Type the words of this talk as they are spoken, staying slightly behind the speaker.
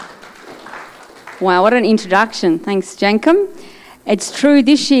Wow, what an introduction. Thanks, Jenkem. It's true,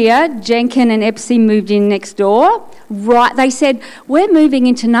 this year, Jenken and Epsi moved in next door. Right, they said, we're moving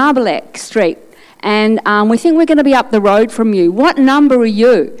into Narbalek Street and we think we're going to be up the road from you. What number are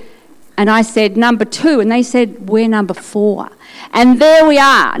you? And I said, number 2. And they said, we're number 4. And there we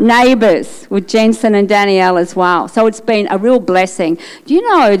are, neighbours with Jensen and Danielle as well. So it's been a real blessing. Do you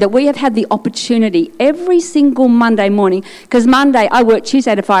know that we have had the opportunity every single Monday morning, because Monday, I work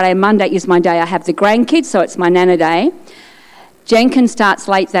Tuesday to Friday, Monday is my day. I have the grandkids, so it's my Nana day. Jenkins starts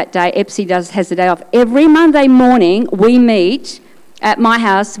late that day, Epsi has the day off. Every Monday morning we meet at my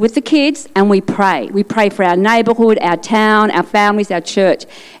house with the kids and we pray. We pray for our neighbourhood, our town, our families, our church.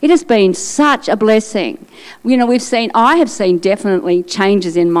 It has been such a blessing. You know, I have seen definitely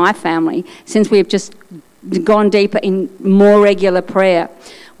changes in my family since we've just gone deeper in more regular prayer,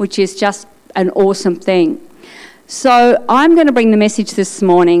 which is just an awesome thing. So I'm going to bring the message this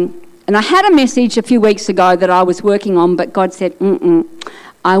morning. And I had a message a few weeks ago that I was working on, but God said,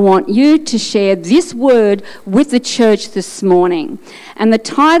 I want you to share this word with the church this morning. And the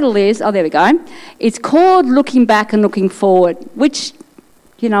title is, there we go, it's called Looking Back and Looking Forward, which,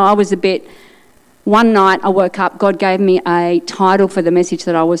 you know, one night I woke up, God gave me a title for the message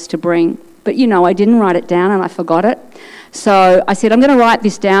that I was to bring. But, you know, I didn't write it down and I forgot it. So I said, I'm going to write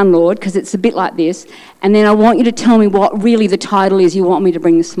this down, Lord, because it's a bit like this. And then I want you to tell me what really the title is you want me to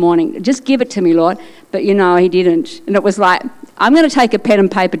bring this morning. Just give it to me, Lord. But, you know, he didn't. And it was like, I'm going to take a pen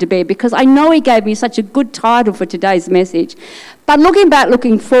and paper to bed because I know he gave me such a good title for today's message. But looking back,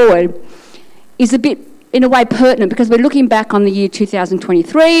 looking forward is a bit, in a way, pertinent because we're looking back on the year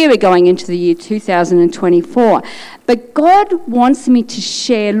 2023, we're going into the year 2024. But God wants me to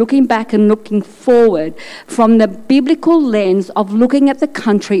share looking back and looking forward from the biblical lens of looking at the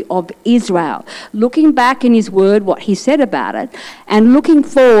country of Israel, looking back in his word, what he said about it, and looking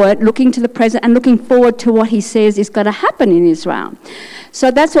forward, looking to the present and looking forward to what he says is going to happen in Israel.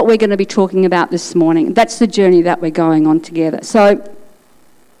 So that's what we're going to be talking about this morning. That's the journey that we're going on together. So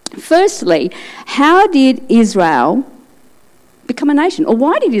firstly, how did Israel become a nation? Or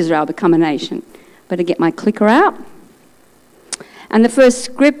why did Israel become a nation? Better get my clicker out. And the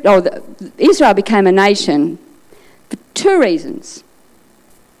first Israel became a nation for 2 reasons.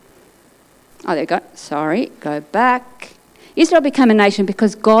 There you go. Sorry, go back. Israel became a nation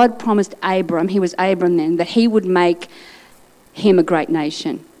because God promised Abram, he was Abram then, that he would make him a great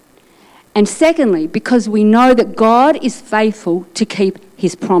nation. And secondly, because we know that God is faithful to keep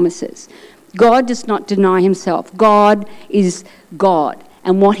his promises. God does not deny himself. God is God.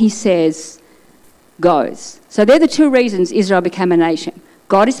 And what he says goes. So they're the 2 reasons Israel became a nation.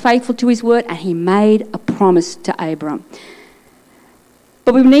 God is faithful to his word and he made a promise to Abram.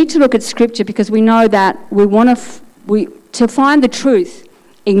 But we need to look at scripture because we know that to find the truth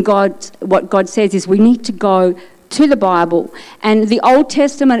in God, what God says is we need to go to the Bible. And the Old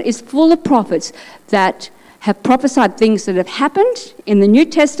Testament is full of prophets that have prophesied things that have happened in the New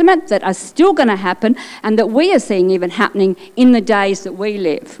Testament that are still going to happen and that we are seeing even happening in the days that we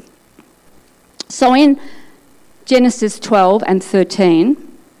live. So in Genesis 12 and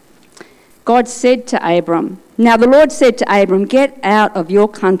 13, God said to Abram, now the Lord said to Abram, get out of your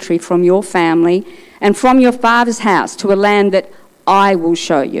country, from your family, and from your father's house to a land that I will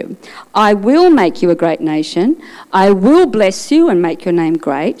show you. I will make you a great nation. I will bless you and make your name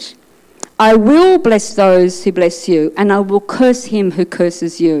great. I will bless those who bless you, and I will curse him who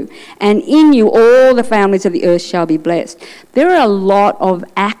curses you. And in you all the families of the earth shall be blessed. There are a lot of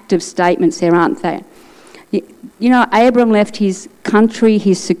active statements there, aren't there? You know, Abram left his country,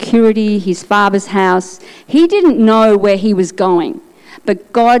 his security, his father's house. He didn't know where he was going,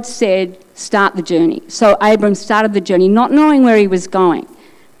 but God said, start the journey. So Abram started the journey, not knowing where he was going.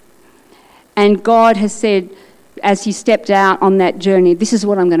 And God has said, as he stepped out on that journey, this is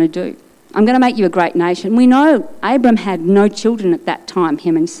what I'm going to do. I'm going to make you a great nation. We know Abram had no children at that time,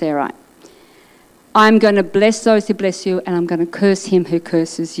 him and Sarai. I'm going to bless those who bless you, and I'm going to curse him who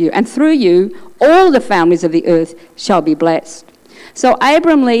curses you. And through you, all the families of the earth shall be blessed. So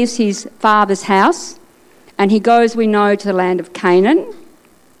Abram leaves his father's house, and he goes, we know, to the land of Canaan.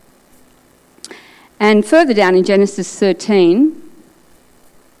 And further down in Genesis 13,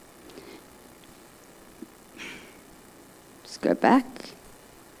 just go back.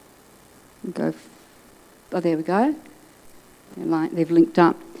 There we go. They've linked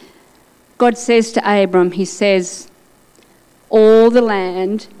up. God says to Abram, he says, all the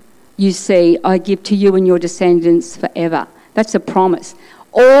land you see, I give to you and your descendants forever. That's a promise.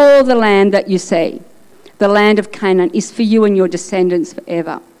 All the land that you see, the land of Canaan, is for you and your descendants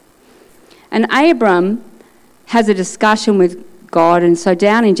forever. And Abram has a discussion with God, and so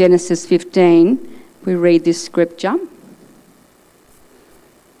down in Genesis 15, we read this scripture.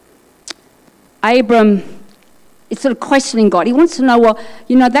 Abram is sort of questioning God. He wants to know, well,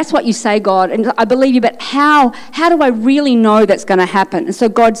 that's what you say, God, and I believe you, but how do I really know that's going to happen? And so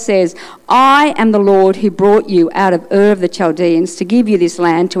God says, I am the Lord who brought you out of Ur of the Chaldeans to give you this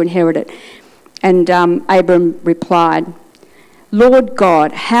land to inherit it. And Abram replied, Lord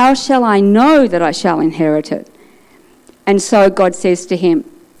God, how shall I know that I shall inherit it? And so God says to him,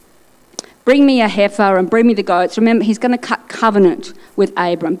 bring me a heifer and bring me the goats. Remember, he's going to cut covenant with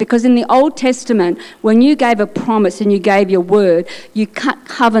Abram, because in the Old Testament, when you gave a promise and you gave your word, you cut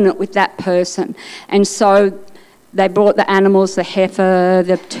covenant with that person. And so they brought the animals, the heifer,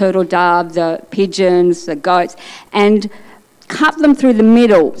 the turtle dove, the pigeons, the goats, and cut them through the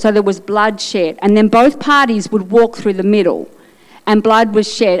middle, so there was bloodshed. And then both parties would walk through the middle, and blood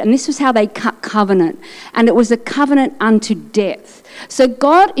was shed. And this was how they cut covenant. And it was a covenant unto death. So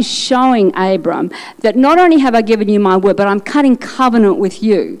God is showing Abram that not only have I given you my word, but I'm cutting covenant with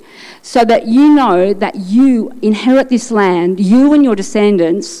you so that you know that you inherit this land, you and your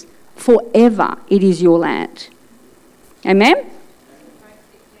descendants, forever. It is your land. Amen?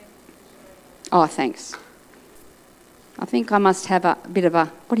 Oh, thanks. I think I must have a bit of a,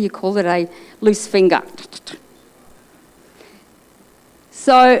 what do you call it, a loose finger.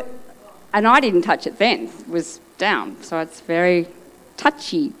 So, and I didn't touch it then, it was down, so it's very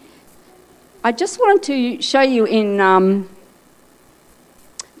touchy. I just wanted to show you in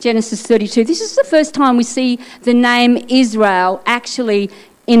Genesis 32, this is the first time we see the name Israel actually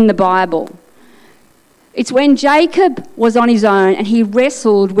in the Bible. It's when Jacob was on his own and he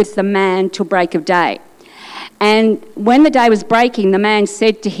wrestled with the man till break of day. And when the day was breaking, the man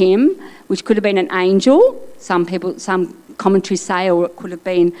said to him, which could have been an angel, some commentaries say, or it could have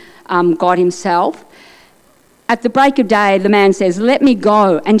been God himself. At the break of day, the man says, let me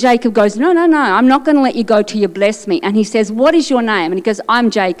go. And Jacob goes, no, I'm not going to let you go till you bless me. And he says, what is your name? And he goes, I'm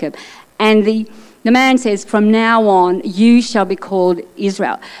Jacob. And the man says, from now on, you shall be called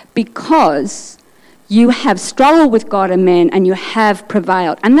Israel, because you have struggled with God and men and you have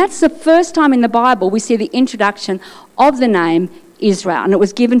prevailed. And that's the first time in the Bible we see the introduction of the name Israel. And it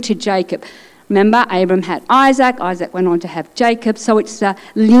was given to Jacob. Remember, Abram had Isaac. Isaac went on to have Jacob. So it's the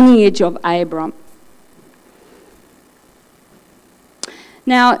lineage of Abram.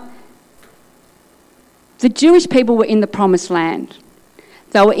 Now, the Jewish people were in the Promised Land.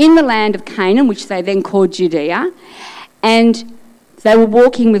 They were in the land of Canaan, which they then called Judea, and they were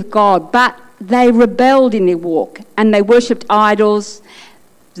walking with God, but they rebelled in their walk, and they worshipped idols.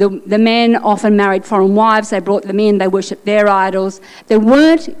 The men often married foreign wives. They brought them in. They worshipped their idols. They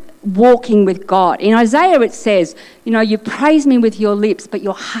weren't walking with God. In Isaiah it says, you praise me with your lips, but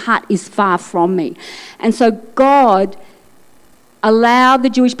your heart is far from me. And so God allowed the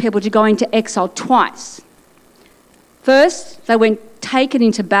Jewish people to go into exile twice. First, they went taken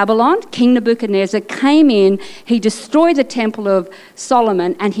into Babylon. King Nebuchadnezzar came in, he destroyed the temple of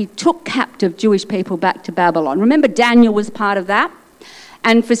Solomon, and he took captive Jewish people back to Babylon. Remember, Daniel was part of that?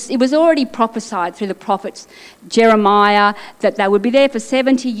 And it was already prophesied through the prophets, Jeremiah, that they would be there for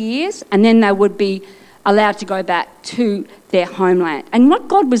 70 years and then they would be allowed to go back to their homeland. And what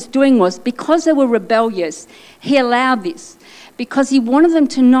God was doing was, because they were rebellious, he allowed this, because he wanted them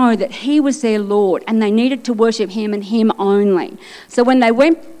to know that he was their Lord and they needed to worship him and him only. So when they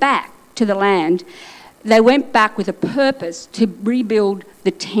went back to the land, they went back with a purpose to rebuild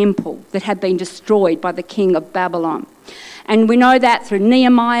the temple that had been destroyed by the king of Babylon. And we know that through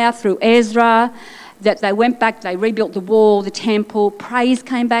Nehemiah, through Ezra, that they went back, they rebuilt the wall, the temple, praise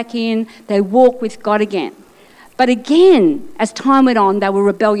came back in, they walked with God again. But again, as time went on, they were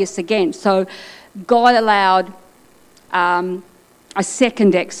rebellious again. So God allowed a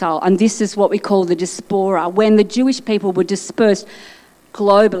second exile, and this is what we call the diaspora, when the Jewish people were dispersed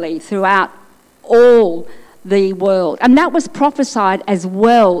globally throughout all the world. And that was prophesied as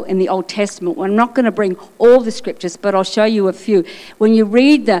well in the Old Testament. I'm not going to bring all the scriptures, but I'll show you a few. When you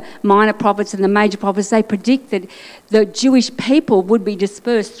read the minor prophets and the major prophets, they predicted the Jewish people would be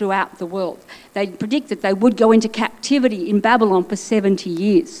dispersed throughout the world. They predicted they would go into captivity in Babylon for 70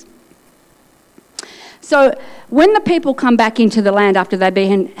 years. So when the people come back into the land after they've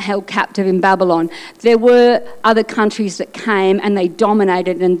been held captive in Babylon, there were other countries that came and they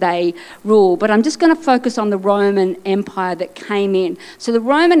dominated and they ruled. But I'm just going to focus on the Roman Empire that came in. So the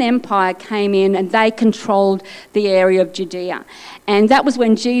Roman Empire came in and they controlled the area of Judea. And that was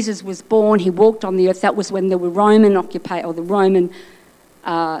when Jesus was born. He walked on the earth. That was when there were Roman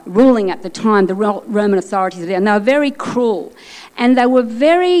ruling at the time, the Roman authorities there. And they were very cruel. And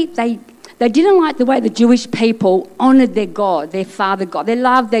they They didn't like the way the Jewish people honoured their God, their Father God. They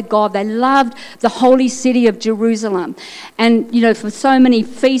loved their God. They loved the holy city of Jerusalem. And, for so many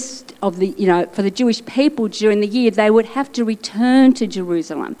feasts for the Jewish people during the year, they would have to return to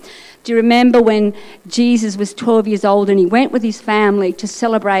Jerusalem. Do you remember when Jesus was 12 years old and he went with his family to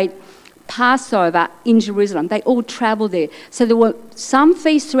celebrate Passover in Jerusalem? They all travelled there. So there were some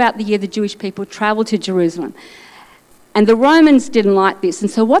feasts throughout the year the Jewish people travelled to Jerusalem. And the Romans didn't like this.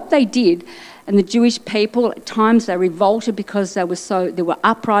 And so what they did, and the Jewish people, at times they revolted because there were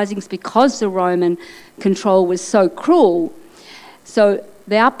uprisings because the Roman control was so cruel. So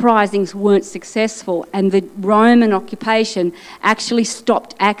the uprisings weren't successful, and the Roman occupation actually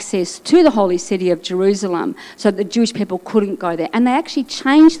stopped access to the holy city of Jerusalem, so the Jewish people couldn't go there. And they actually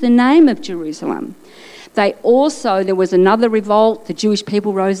changed the name of Jerusalem. There was another revolt. The Jewish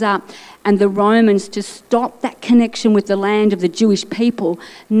people rose up, and the Romans, to stop that connection with the land of the Jewish people,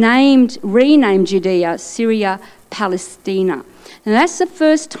 renamed Judea, Syria, Palestina. And that's the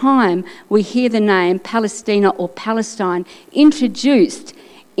first time we hear the name Palestina or Palestine introduced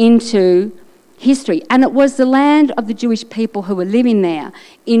into history. And it was the land of the Jewish people who were living there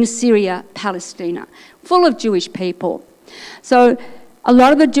in Syria, Palestina, full of Jewish people. So a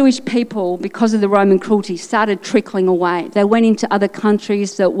lot of the Jewish people, because of the Roman cruelty, started trickling away. They went into other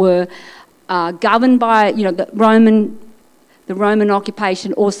countries that were governed by, the Roman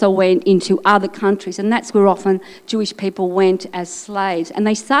occupation also went into other countries, and that's where often Jewish people went as slaves. And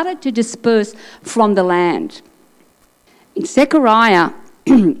they started to disperse from the land. In Zechariah,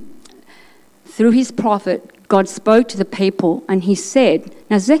 through his prophet, God spoke to the people, and he said,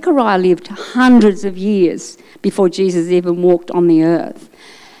 now Zechariah lived hundreds of years before Jesus even walked on the earth.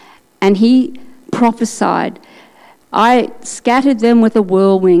 And he prophesied, I scattered them with a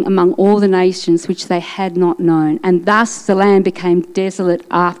whirlwind among all the nations which they had not known, and thus the land became desolate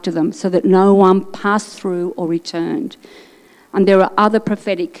after them, so that no one passed through or returned. And there are other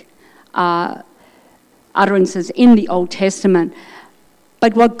prophetic utterances in the Old Testament.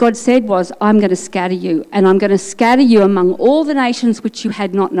 But what God said was, I'm going to scatter you, and I'm going to scatter you among all the nations which you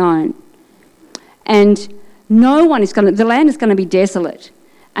had not known. And the land is going to be desolate,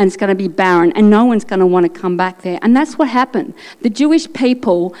 and it's going to be barren, and no one's going to want to come back there. And that's what happened. The Jewish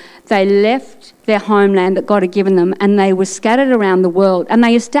people, they left their homeland that God had given them, and they were scattered around the world, and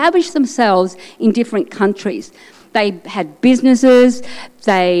they established themselves in different countries. They had businesses,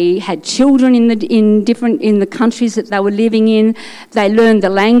 they had children in the countries that they were living in, they learned the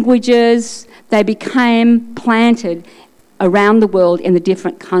languages, they became planted around the world in the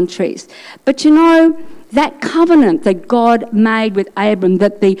different countries. But that covenant that God made with Abram,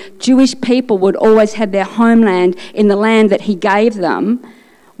 that the Jewish people would always have their homeland in the land that he gave them,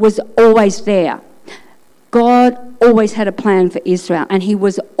 was always there. God always had a plan for Israel, and he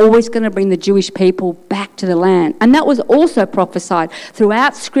was always going to bring the Jewish people back to the land. And that was also prophesied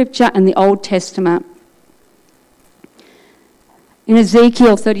throughout Scripture and the Old Testament. In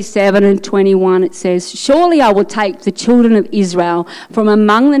Ezekiel 37 and 21 it says, surely I will take the children of Israel from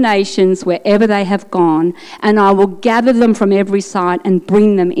among the nations wherever they have gone, and I will gather them from every side and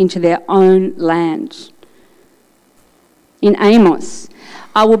bring them into their own land. In Amos,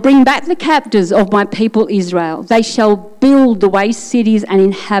 I will bring back the captives of my people Israel. They shall build the waste cities and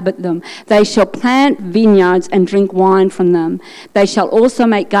inhabit them. They shall plant vineyards and drink wine from them. They shall also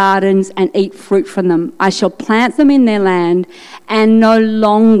make gardens and eat fruit from them. I shall plant them in their land, and no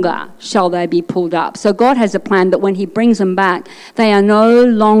longer shall they be pulled up. So God has a plan that when he brings them back, they are no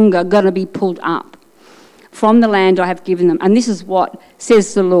longer going to be pulled up from the land I have given them. And this is what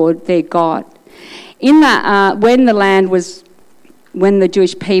says the Lord, their God. In that, when the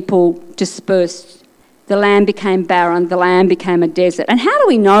Jewish people dispersed, the land became barren, the land became a desert. And how do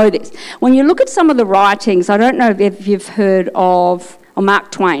we know this? When you look at some of the writings, I don't know if you've heard of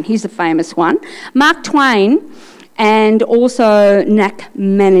Mark Twain, he's a famous one. Mark Twain and also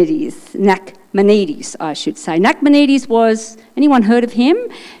Nachmanides, I should say. Nachmanides was, anyone heard of him?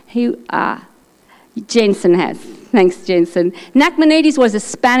 Jensen has. Thanks, Jensen. Nachmanides was a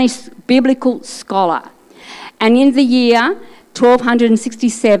Spanish biblical scholar. And in the year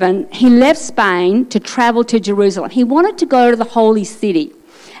 1267, he left Spain to travel to Jerusalem. He wanted to go to the holy city.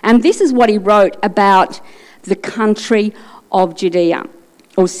 And this is what he wrote about the country of Judea,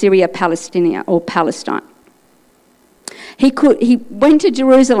 or Syria, Palestina, or Palestine. He went to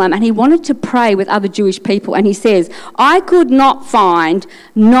Jerusalem and he wanted to pray with other Jewish people, and he says, I could not find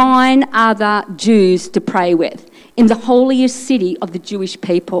 9 other Jews to pray with in the holiest city of the Jewish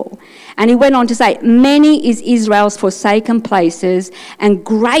people. And he went on to say, many is Israel's forsaken places, and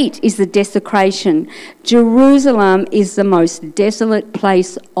great is the desecration. Jerusalem is the most desolate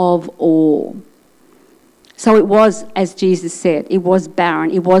place of all. So it was, as Jesus said, it was barren,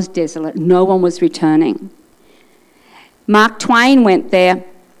 it was desolate. No one was returning. Mark Twain went there.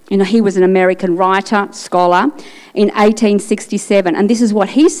 He was an American writer, scholar, in 1867. And this is what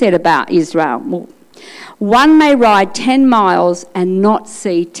he said about Israel. Well, one may ride 10 miles and not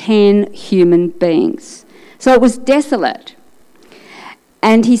see 10 human beings. So it was desolate.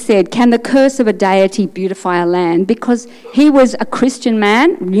 And he said, can the curse of a deity beautify a land? Because he was a Christian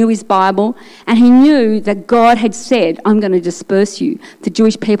man, knew his Bible, and he knew that God had said, I'm going to disperse you. The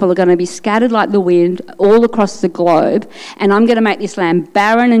Jewish people are going to be scattered like the wind all across the globe, and I'm going to make this land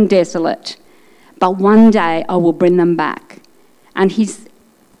barren and desolate. But one day I will bring them back. And he's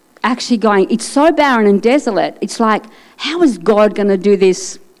actually going, it's so barren and desolate, it's like, how is God going to do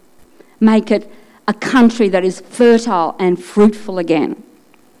this? Make it a country that is fertile and fruitful again.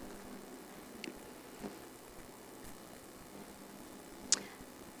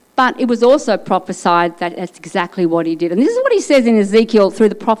 But it was also prophesied that that's exactly what he did. And this is what he says in Ezekiel, through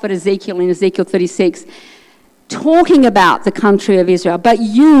the prophet Ezekiel in Ezekiel 36, talking about the country of Israel. But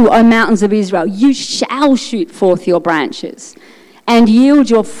you, O mountains of Israel, you shall shoot forth your branches and yield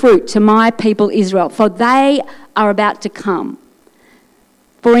your fruit to my people Israel, for they are about to come.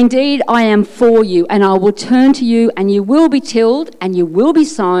 For indeed I am for you, and I will turn to you, and you will be tilled, and you will be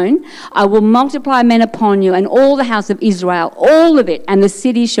sown. I will multiply men upon you, and all the house of Israel, all of it, and the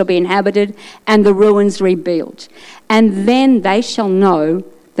cities shall be inhabited, and the ruins rebuilt. And then they shall know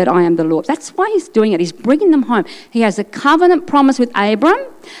that I am the Lord. That's why he's doing it. He's bringing them home. He has a covenant promise with Abram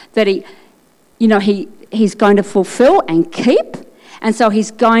that he's going to fulfill and keep, and so he's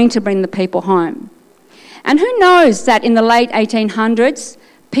going to bring the people home. And who knows that in the late 1800s,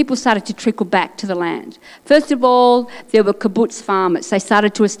 people started to trickle back to the land. First of all, there were kibbutz farmers. They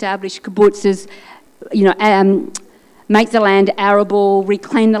started to establish kibbutzes, make the land arable,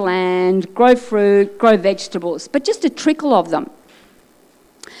 reclaim the land, grow fruit, grow vegetables, but just a trickle of them.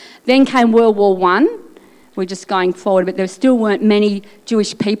 Then came World War I. We're just going forward, but there still weren't many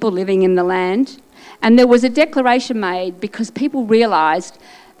Jewish people living in the land. And there was a declaration made because people realised,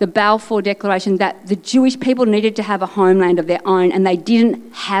 the Balfour Declaration, that the Jewish people needed to have a homeland of their own, and they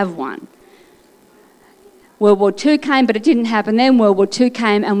didn't have one. World War II came, but it didn't happen. Then World War II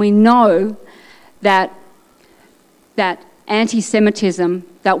came, and we know that anti-Semitism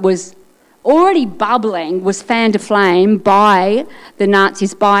that was already bubbling was fanned to flame by the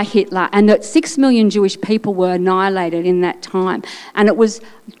Nazis, by Hitler, and that 6 million Jewish people were annihilated in that time. And it was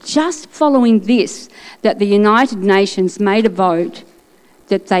just following this that the United Nations made a vote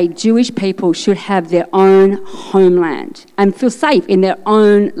that Jewish people should have their own homeland and feel safe in their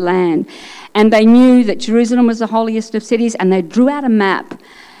own land. And they knew that Jerusalem was the holiest of cities, and they drew out a map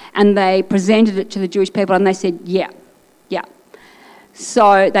and they presented it to the Jewish people, and they said, yeah.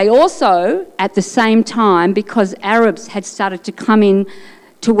 So they also, at the same time, because Arabs had started to come in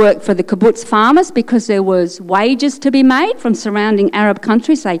to work for the kibbutz farmers because there was wages to be made from surrounding Arab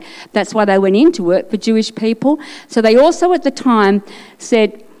countries. That's why they went in to work for Jewish people. So they also at the time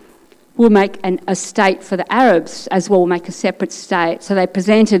said, we'll make a state for the Arabs as well, we'll make a separate state. So they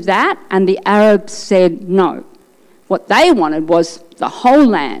presented that, and the Arabs said no. What they wanted was the whole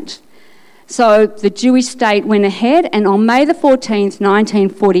land. So the Jewish state went ahead, and on May the 14th,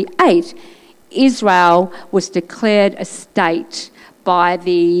 1948, Israel was declared a state by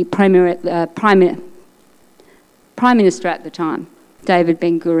the Prime Minister at the time, David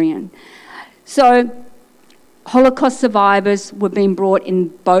Ben-Gurion. So Holocaust survivors were being brought in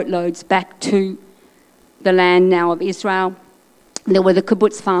boatloads back to the land now of Israel. There were the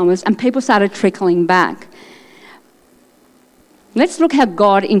kibbutz farmers, and people started trickling back. Let's look how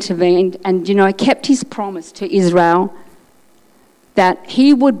God intervened and, kept his promise to Israel that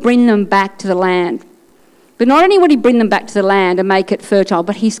he would bring them back to the land. But not only would he bring them back to the land and make it fertile,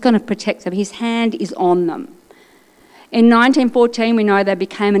 but he's going to protect them. His hand is on them. In 1914, we know they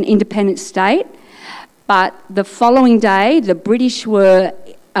became an independent state, but the following day, the British were,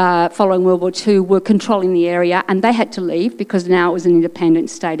 following World War II, were controlling the area, and they had to leave because now it was an independent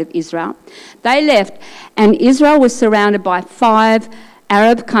state of Israel. They left, and Israel was surrounded by 5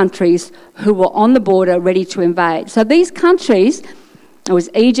 Arab countries who were on the border ready to invade. So these countries, it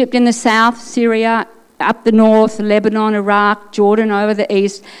was Egypt in the south, Syria up the north, Lebanon, Iraq, Jordan over the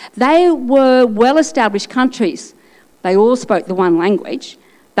east. They were well-established countries. They all spoke the one language.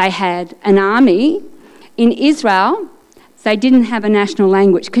 They had an army. In Israel, They didn't have a national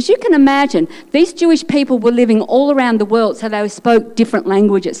language. Because you can imagine, these Jewish people were living all around the world, so they spoke different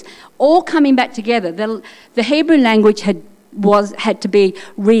languages, all coming back together. The Hebrew language had to be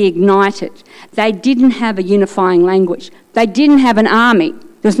reignited. They didn't have a unifying language. They didn't have an army.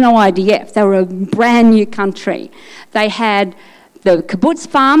 There was no IDF. They were a brand new country. They had the kibbutz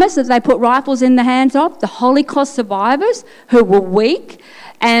farmers that they put rifles in the hands of, the Holocaust survivors who were weak,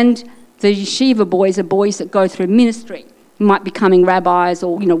 and the yeshiva boys are boys that go through ministry, might becoming rabbis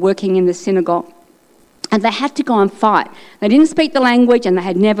or, working in the synagogue. And they had to go and fight. They didn't speak the language and they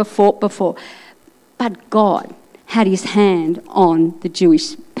had never fought before. But God had his hand on the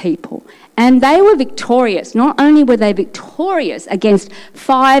Jewish people. And they were victorious. Not only were they victorious against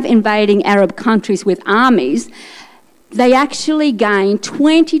 5 invading Arab countries with armies, they actually gained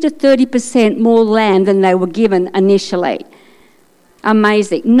 20 to 30% more land than they were given initially.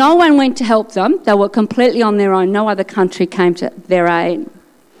 Amazing. No one went to help them. They were completely on their own. No other country came to their aid.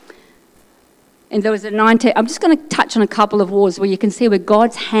 And there was I'm just going to touch on a couple of wars where you can see where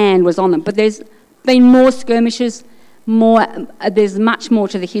God's hand was on them. But there's been more skirmishes, there's much more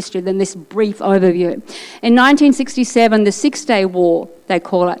to the history than this brief overview. In 1967, the Six-Day War, they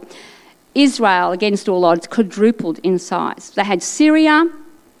call it, Israel, against all odds, quadrupled in size. They had Syria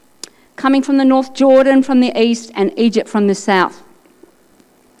coming from the north, Jordan from the east, and Egypt from the south.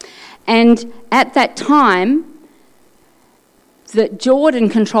 And at that time, that Jordan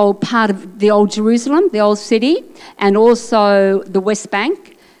controlled part of the old Jerusalem, the old city, and also the West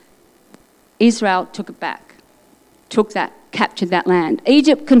Bank. Israel took it back, captured that land.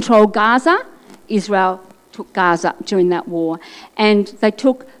 Egypt controlled Gaza. Israel took Gaza during that war. And they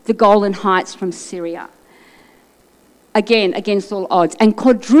took the Golan Heights from Syria. Again, against all odds, and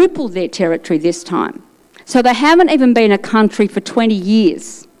quadrupled their territory this time. So they haven't even been a country for 20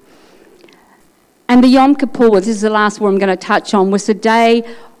 years. And the Yom Kippur, this is the last war I'm going to touch on, is the Day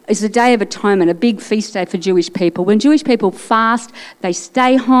of Atonement, a big feast day for Jewish people. When Jewish people fast, they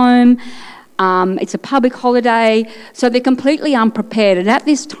stay home. It's a public holiday, so they're completely unprepared. And at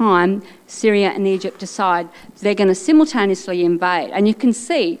this time, Syria and Egypt decide they're going to simultaneously invade. And you can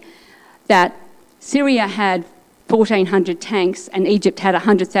see that Syria had 1,400 tanks and Egypt had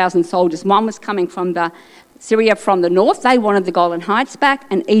 100,000 soldiers. One was coming from Syria from the north. They wanted the Golan Heights back,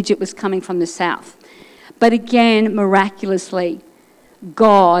 and Egypt was coming from the south. But again, miraculously,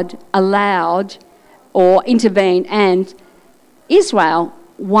 God allowed or intervened, and Israel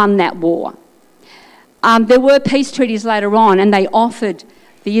won that war. There were peace treaties later on, and they offered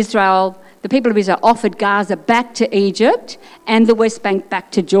the people of Israel offered Gaza back to Egypt and the West Bank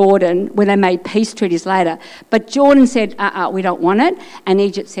back to Jordan when they made peace treaties later. But Jordan said, we don't want it, and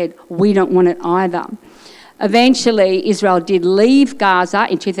Egypt said, we don't want it either. Eventually, Israel did leave Gaza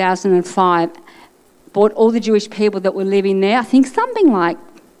in 2005, brought all the Jewish people that were living there. I think something like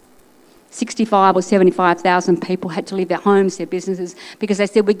 65 or 75,000 people had to leave their homes, their businesses, because they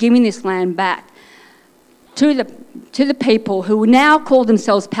said, we're giving this land back to the people who now call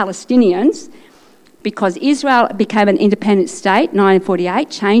themselves Palestinians, because Israel became an independent state in 1948,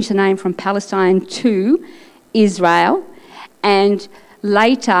 changed the name from Palestine to Israel, and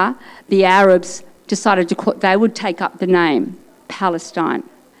later the Arabs decided they would take up the name Palestine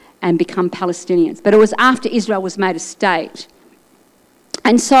and become Palestinians. But it was after Israel was made a state.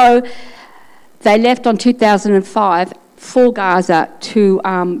 And so they left on 2005 for Gaza to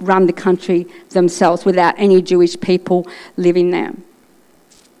run the country themselves without any Jewish people living there.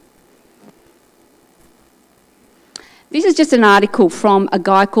 This is just an article from a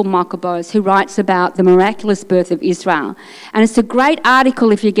guy called Michael Bowes who writes about the miraculous birth of Israel. And it's a great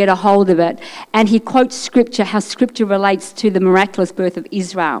article if you get a hold of it. And he quotes scripture, how scripture relates to the miraculous birth of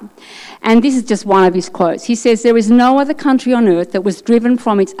Israel. And this is just one of his quotes. He says, "There is no other country on earth that was driven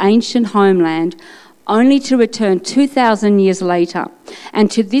from its ancient homeland only to return 2,000 years later.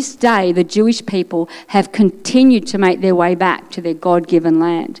 And to this day, the Jewish people have continued to make their way back to their God-given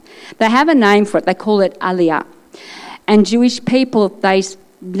land." They have a name for it. They call it Aliyah. And Jewish people, they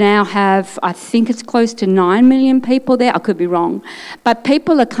now have, I think it's close to 9 million people there. I could be wrong. But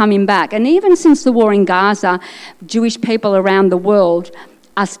people are coming back. And even since the war in Gaza, Jewish people around the world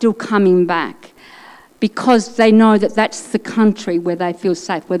are still coming back because they know that that's the country where they feel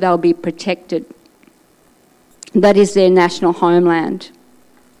safe, where they'll be protected. That is their national homeland.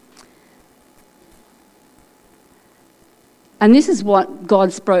 And this is what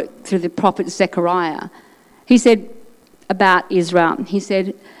God spoke through the prophet Zechariah. He said about Israel, he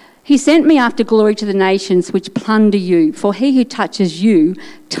said, He sent me after glory to the nations which plunder you, for he who touches you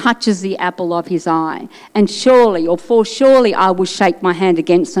touches the apple of his eye. And surely I will shake my hand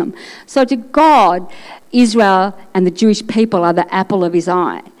against them. So to God, Israel and the Jewish people are the apple of his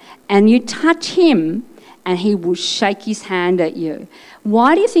eye. And you touch him and he will shake his hand at you.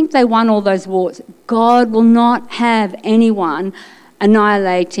 Why do you think they won all those wars? God will not have anyone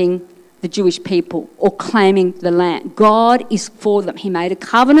annihilating the Jewish people or claiming the land. God is for them. He made a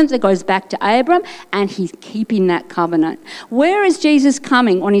covenant that goes back to Abram, and he's keeping that covenant. Where is Jesus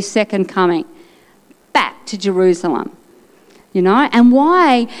coming on his second coming? Back to Jerusalem. And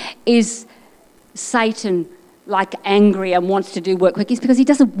why is Satan angry and wants to do work quick? It's because he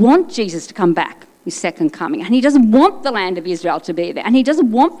doesn't want Jesus to come back, his second coming, and he doesn't want the land of Israel to be there, and he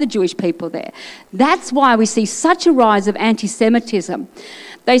doesn't want the Jewish people there. That's why we see such a rise of anti-Semitism.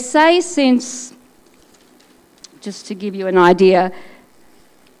 They say since, just to give you an idea,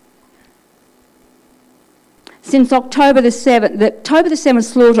 since October the 7th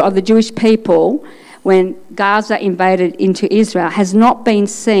slaughter of the Jewish people when Gaza invaded into Israel has not been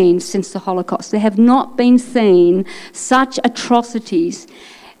seen since the Holocaust. There have not been seen such atrocities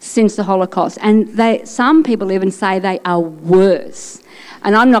since the Holocaust. And some people even say they are worse.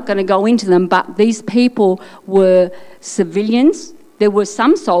 And I'm not going to go into them, but these people were civilians. There were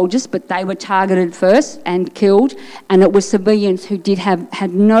some soldiers, but they were targeted first and killed, and it was civilians who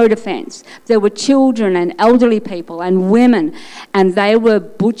had no defence. There were children and elderly people and women, and they were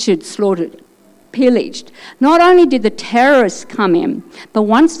butchered, slaughtered, pillaged. Not only did the terrorists come in, but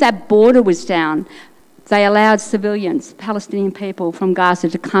once that border was down, they allowed civilians, Palestinian people from Gaza,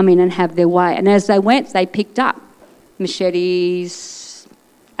 to come in and have their way. And as they went, they picked up machetes,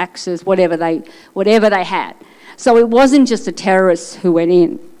 axes, whatever they had. So it wasn't just the terrorists who went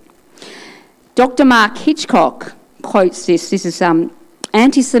in. Dr. Mark Hitchcock quotes this. This is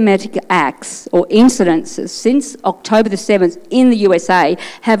anti-Semitic acts or incidences since October the 7th in the USA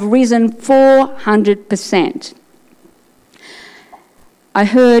have risen 400%. I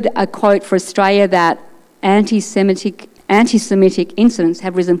heard a quote for Australia that anti-Semitic incidents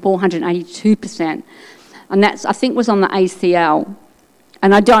have risen 482%. And that's, I think, was on the ACL.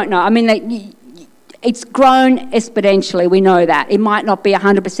 And I don't know. I mean, it's grown exponentially, we know that. It might not be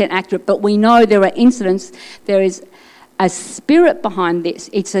 100% accurate, but we know there are incidents, there is a spirit behind this.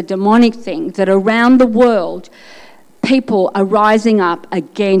 It's a demonic thing that around the world, people are rising up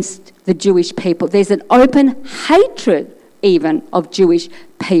against the Jewish people. There's an open hatred even of Jewish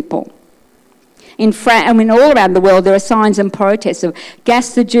people. In France, all around the world, there are signs and protests of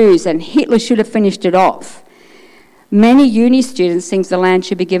gas the Jews and Hitler should have finished it off. Many uni students think the land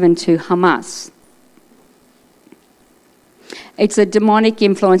should be given to Hamas. It's a demonic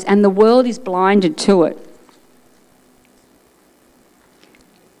influence, and the world is blinded to it.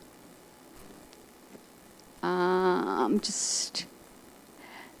 I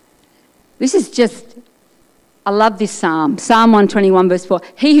love this psalm. Psalm 121 verse 4.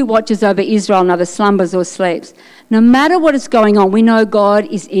 He who watches over Israel neither slumbers or sleeps. No matter what is going on, we know God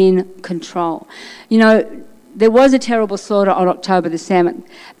is in control. There was a terrible slaughter on October the 7th,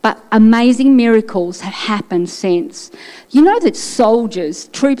 but amazing miracles have happened since. You know that soldiers,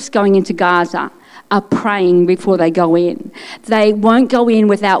 troops going into Gaza, are praying before they go in. They won't go in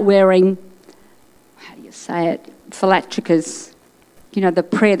without wearing, phylacticas. The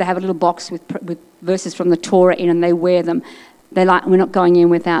prayer, they have a little box with verses from the Torah in, and they wear them. We're not going in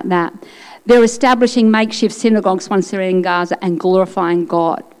without that. They're establishing makeshift synagogues once they're in Gaza and glorifying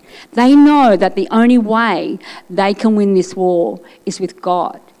God. They know that the only way they can win this war is with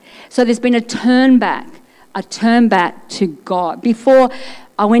God. So there's been a turn back to God. Before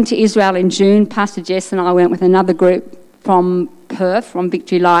I went to Israel in June, Pastor Jess and I went with another group from Perth, from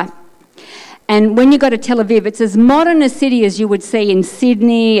Victory Life. And when you go to Tel Aviv, it's as modern a city as you would see in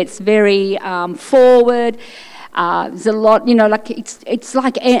Sydney. It's very forward. There's a lot, it's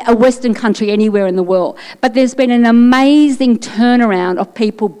like a Western country anywhere in the world. But there's been an amazing turnaround of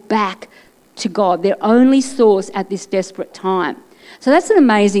people back to God, their only source at this desperate time. So that's an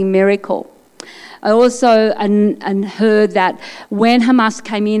amazing miracle. I also heard that when Hamas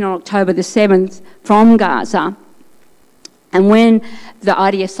came in on October the 7th from Gaza, and when the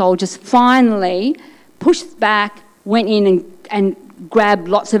IDF soldiers finally pushed back, went in and grabbed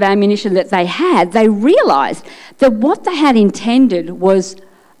lots of ammunition that they had, they realised that what they had intended was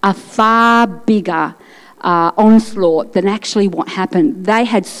a far bigger onslaught than actually what happened. They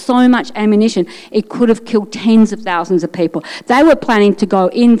had so much ammunition, it could have killed tens of thousands of people. They were planning to go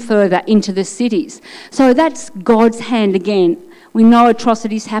in further into the cities. So that's God's hand again. We know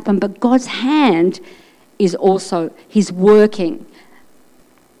atrocities happen, but God's hand is also, He's working.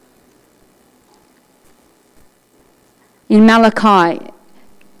 In Malachi,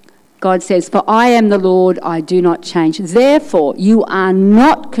 God says, "For I am the Lord, I do not change. Therefore, you are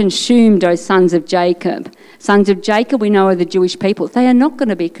not consumed, O sons of Jacob." Sons of Jacob, we know, are the Jewish people. They are not going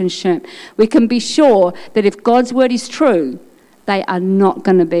to be consumed. We can be sure that if God's word is true, they are not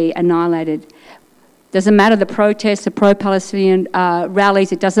going to be annihilated. Doesn't matter the protests, the pro-Palestinian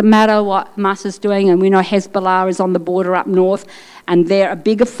rallies. It doesn't matter what Hamas is doing. And we know Hezbollah is on the border up north, and they're a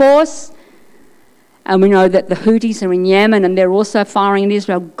bigger force. And we know that the Houthis are in Yemen, and they're also firing at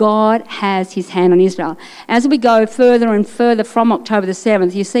Israel. God has his hand on Israel. As we go further and further from October the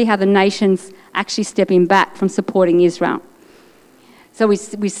 7th, you see how the nation's actually stepping back from supporting Israel. So we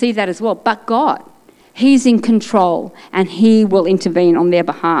see that as well. But God, he's in control, and he will intervene on their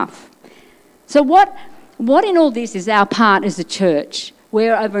behalf. So what in all this is our part as a church?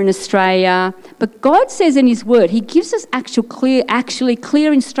 We're over in Australia, but God says in his word, he gives us actually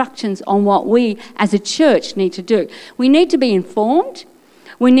clear instructions on what we as a church need to do. We need to be informed.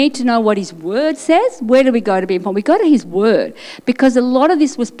 We need to know what his word says. Where do we go to be informed? We go to his word, because a lot of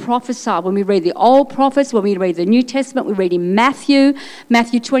this was prophesied when we read the old prophets, when we read the New Testament, we read in Matthew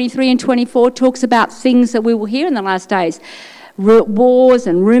 23 and 24 talks about things that we will hear in the last days. Wars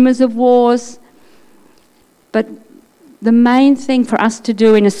and rumours of wars. But the main thing for us to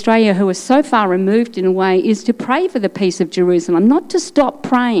do in Australia, who are so far removed in a way, is to pray for the peace of Jerusalem, not to stop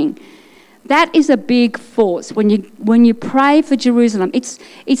praying. That is a big force. When you pray for Jerusalem,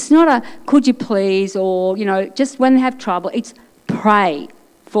 it's not a could you please, or just when they have trouble. It's pray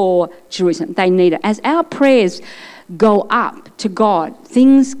for Jerusalem. They need it. As our prayers go up to God,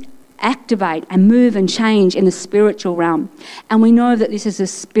 things activate and move and change in the spiritual realm. And we know that this is a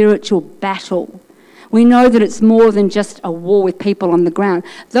spiritual battle. We know that it's more than just a war with people on the ground.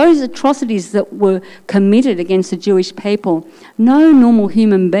 Those atrocities that were committed against the Jewish people, no normal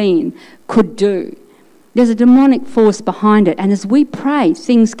human being could do. There's a demonic force behind it, and as we pray,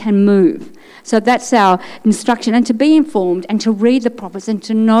 things can move. So that's our instruction, and to be informed and to read the prophets and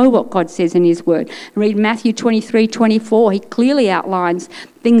to know what God says in his word. Read Matthew 23-24. He clearly outlines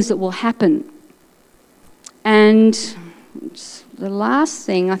things that will happen. And the last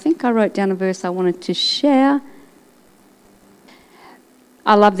thing, I think I wrote down a verse I wanted to share.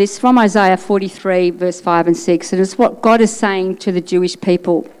 I love this, from Isaiah 43, verse 5 and 6. And it's what God is saying to the Jewish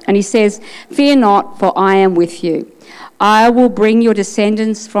people. And he says, "Fear not, for I am with you. I will bring your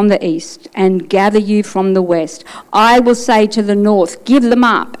descendants from the east and gather you from the west. I will say to the north, give them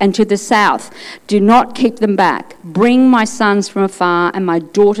up, and to the south, do not keep them back. Bring my sons from afar and my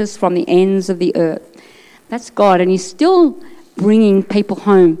daughters from the ends of the earth." That's God, and he's still bringing people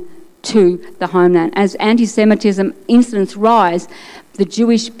home to the homeland. As anti-Semitism incidents rise, the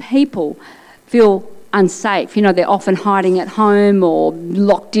Jewish people feel unsafe. They're often hiding at home or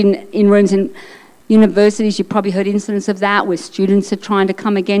locked in rooms in universities. You've probably heard incidents of that where students are trying to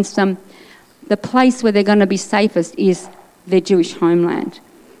come against them. The place where they're going to be safest is their Jewish homeland.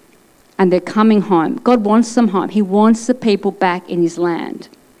 And they're coming home. God wants them home. He wants the people back in his land.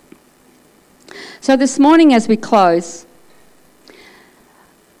 So this morning as we close,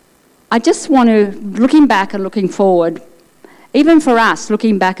 I just want to, looking back and looking forward, even for us,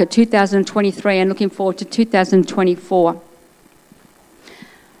 looking back at 2023 and looking forward to 2024,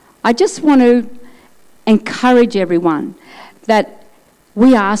 I just want to encourage everyone that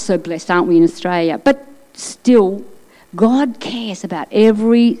we are so blessed, aren't we, in Australia? But still, God cares about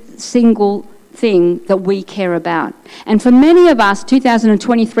every single thing that we care about. And for many of us,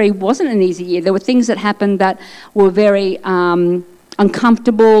 2023 wasn't an easy year. There were things that happened that were very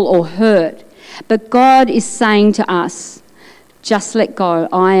uncomfortable or hurt. But God is saying to us, just let go.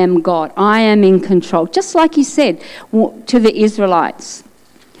 I am God. I am in control. Just like he said to the Israelites.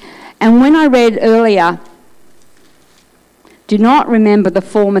 And when I read earlier, do not remember the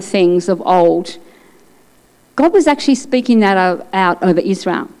former things of old, God was actually speaking that out over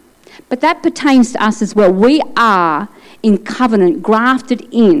Israel. But that pertains to us as well. We are in covenant, grafted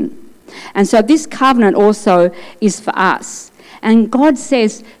in. And so this covenant also is for us. And God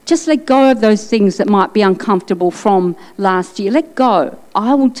says, just let go of those things that might be uncomfortable from last year. Let go.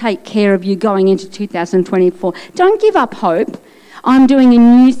 I will take care of you going into 2024. Don't give up hope. I'm doing a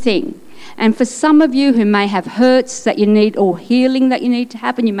new thing. And for some of you who may have hurts that you need or healing that you need to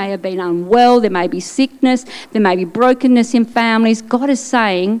happen, you may have been unwell, there may be sickness, there may be brokenness in families. God is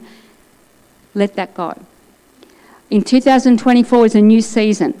saying, let that go. In 2024 is a new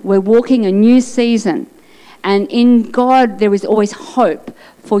season. We're walking a new season. And in God, there is always hope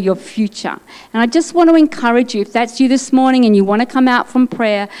for your future. And I just want to encourage you, if that's you this morning and you want to come out from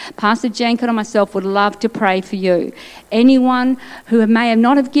prayer, Pastor Jenkin or myself would love to pray for you. Anyone who may have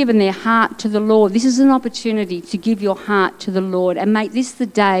not have given their heart to the Lord, this is an opportunity to give your heart to the Lord and make this the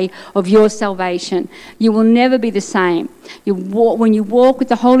day of your salvation. You will never be the same. When you walk with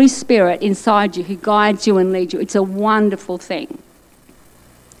the Holy Spirit inside you, who guides you and leads you, it's a wonderful thing.